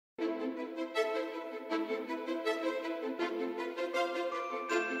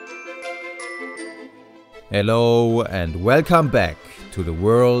Hello and welcome back to the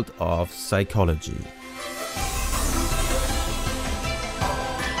world of psychology.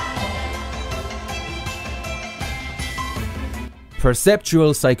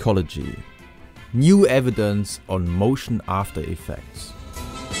 Perceptual psychology. New evidence on motion after effects.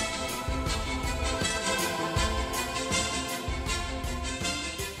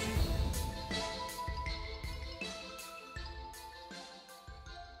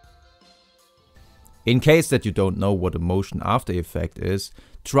 In case that you don't know what a motion after effect is,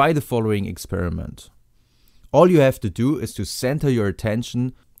 try the following experiment. All you have to do is to center your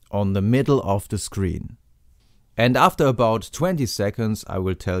attention on the middle of the screen. And after about 20 seconds, I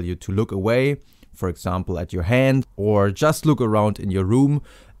will tell you to look away, for example at your hand, or just look around in your room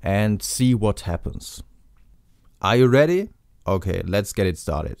and see what happens. Are you ready? Okay, let's get it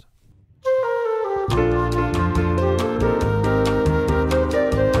started.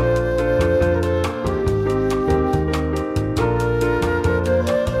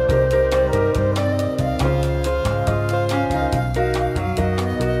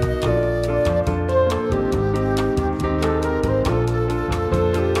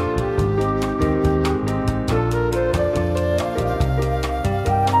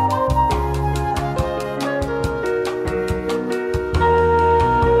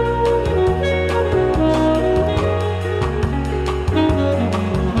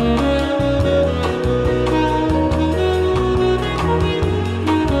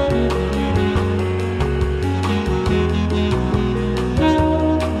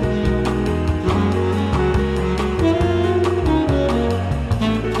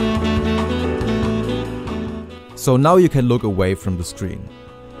 So now you can look away from the screen.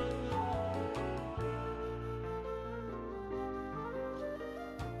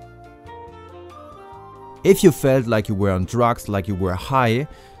 If you felt like you were on drugs, like you were high,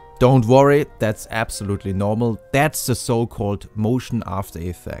 don't worry, that's absolutely normal. That's the so-called motion after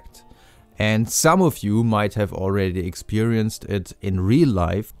effect. And some of you might have already experienced it in real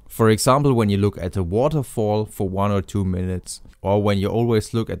life. For example, when you look at a waterfall for 1 or 2 minutes, or when you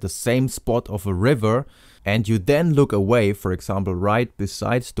always look at the same spot of a river and you then look away, for example, right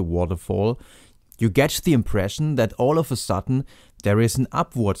beside the waterfall, you get the impression that all of a sudden there is an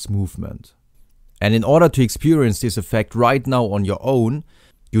upwards movement. And in order to experience this effect right now on your own,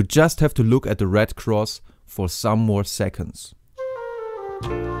 you just have to look at the red cross for some more seconds.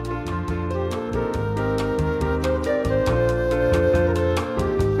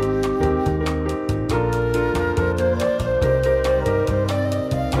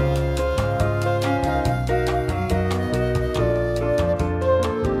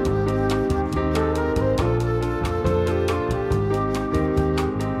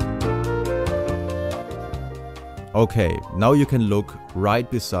 Okay, now you can look right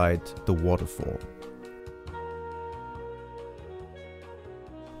beside the waterfall.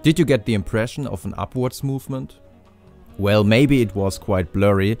 Did you get the impression of an upwards movement? Well, maybe it was quite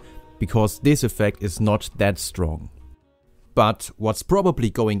blurry, because this effect is not that strong. But what's probably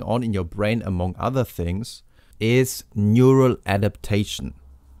going on in your brain, among other things, is neural adaptation.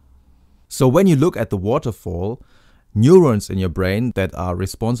 So when you look at the waterfall, neurons in your brain that are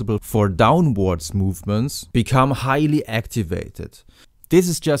responsible for downwards movements become highly activated. This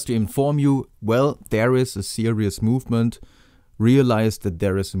is just to inform you, well, there is a serious movement, realize that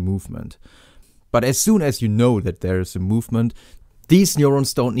there is a movement. But as soon as you know that there is a movement, these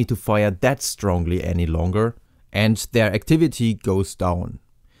neurons don't need to fire that strongly any longer, and their activity goes down.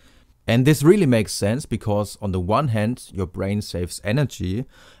 And this really makes sense because on the one hand, your brain saves energy,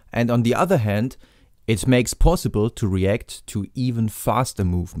 and on the other hand, it makes possible to react to even faster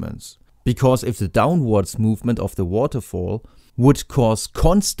movements. Because if the downwards movement of the waterfall would cause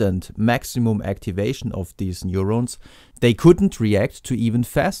constant maximum activation of these neurons, they couldn't react to even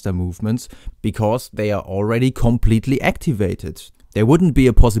faster movements because they are already completely activated. There wouldn't be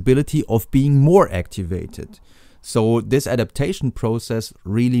a possibility of being more activated. So this adaptation process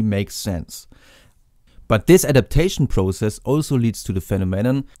really makes sense. But this adaptation process also leads to the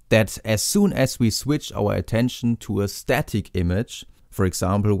phenomenon that as soon as we switch our attention to a static image, for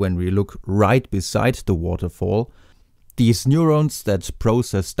example when we look right beside the waterfall, these neurons that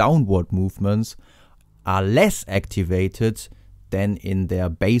process downward movements are less activated than in their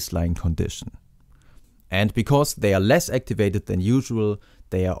baseline condition. And because they are less activated than usual,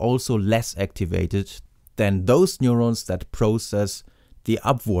 they are also less activated than those neurons that process the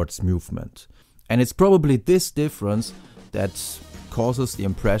upwards movement. And it's probably this difference that causes the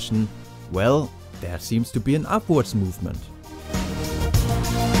impression, well, there seems to be an upwards movement.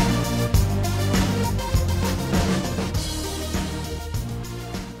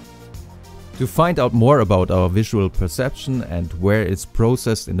 To find out more about our visual perception and where it's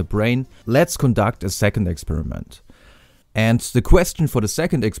processed in the brain, let's conduct a second experiment. And the question for the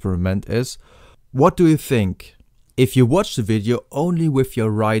second experiment is, what do you think if you watch the video only with your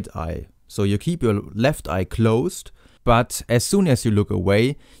right eye? So you keep your left eye closed, but as soon as you look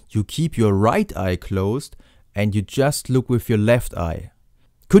away, you keep your right eye closed and you just look with your left eye.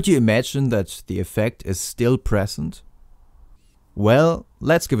 Could you imagine that the effect is still present? Well,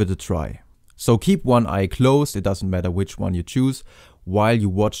 let's give it a try. So keep one eye closed, it doesn't matter which one you choose, while you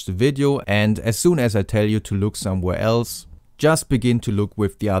watch the video, and as soon as I tell you to look somewhere else, just begin to look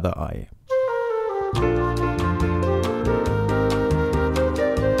with the other eye.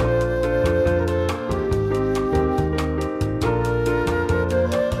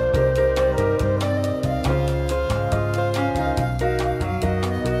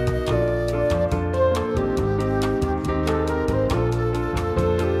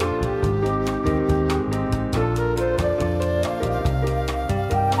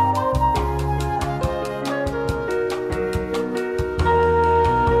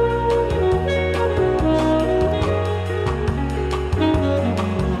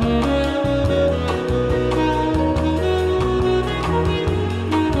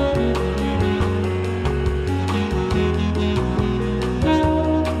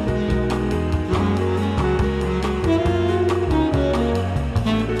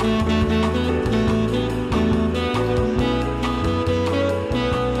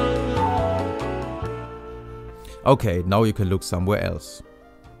 Okay, now you can look somewhere else.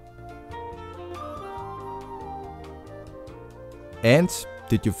 And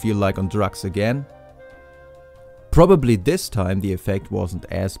did you feel like on drugs again? Probably this time the effect wasn't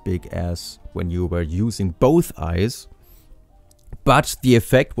as big as when you were using both eyes, but the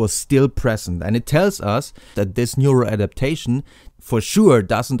effect was still present, and it tells us that this neuroadaptation for sure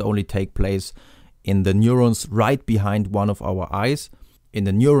doesn't only take place in the neurons right behind one of our eyes, in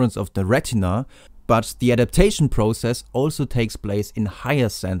the neurons of the retina, but the adaptation process also takes place in higher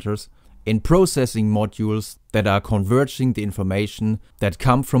centers, in processing modules that are converging the information that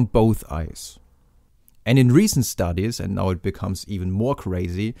come from both eyes. And in recent studies, and now it becomes even more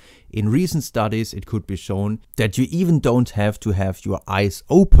crazy, in recent studies it could be shown that you even don't have to have your eyes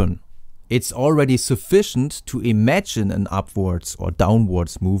open. It's already sufficient to imagine an upwards or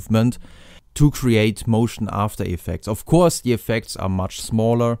downwards movement to create motion after effects. Of course, the effects are much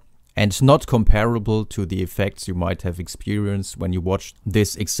smaller and not comparable to the effects you might have experienced when you watched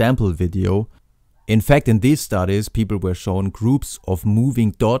this example video. In fact, in these studies, people were shown groups of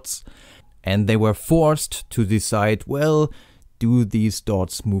moving dots, and they were forced to decide, well, do these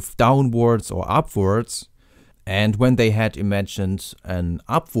dots move downwards or upwards? And when they had imagined an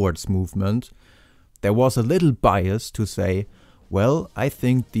upwards movement, there was a little bias to say, well, I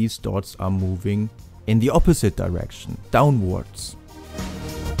think these dots are moving in the opposite direction, downwards.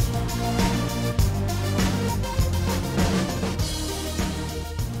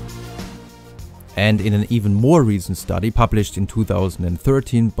 And in an even more recent study published in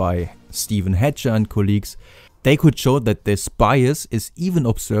 2013 by Stephen Hedger and colleagues, they could show that this bias is even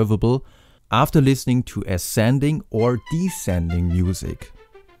observable after listening to ascending or descending music.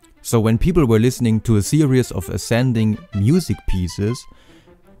 So when people were listening to a series of ascending music pieces,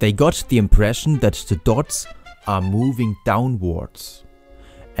 they got the impression that the dots are moving downwards.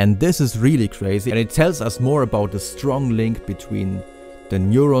 And this is really crazy, and it tells us more about the strong link between the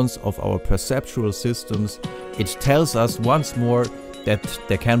neurons of our perceptual systems. It tells us once more that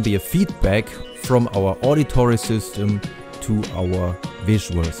there can be a feedback from our auditory system to our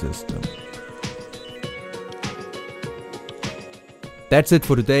visual system. That's it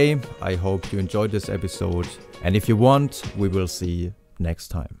for today. I hope you enjoyed this episode, and if you want, we will see you next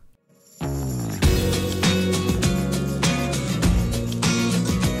time.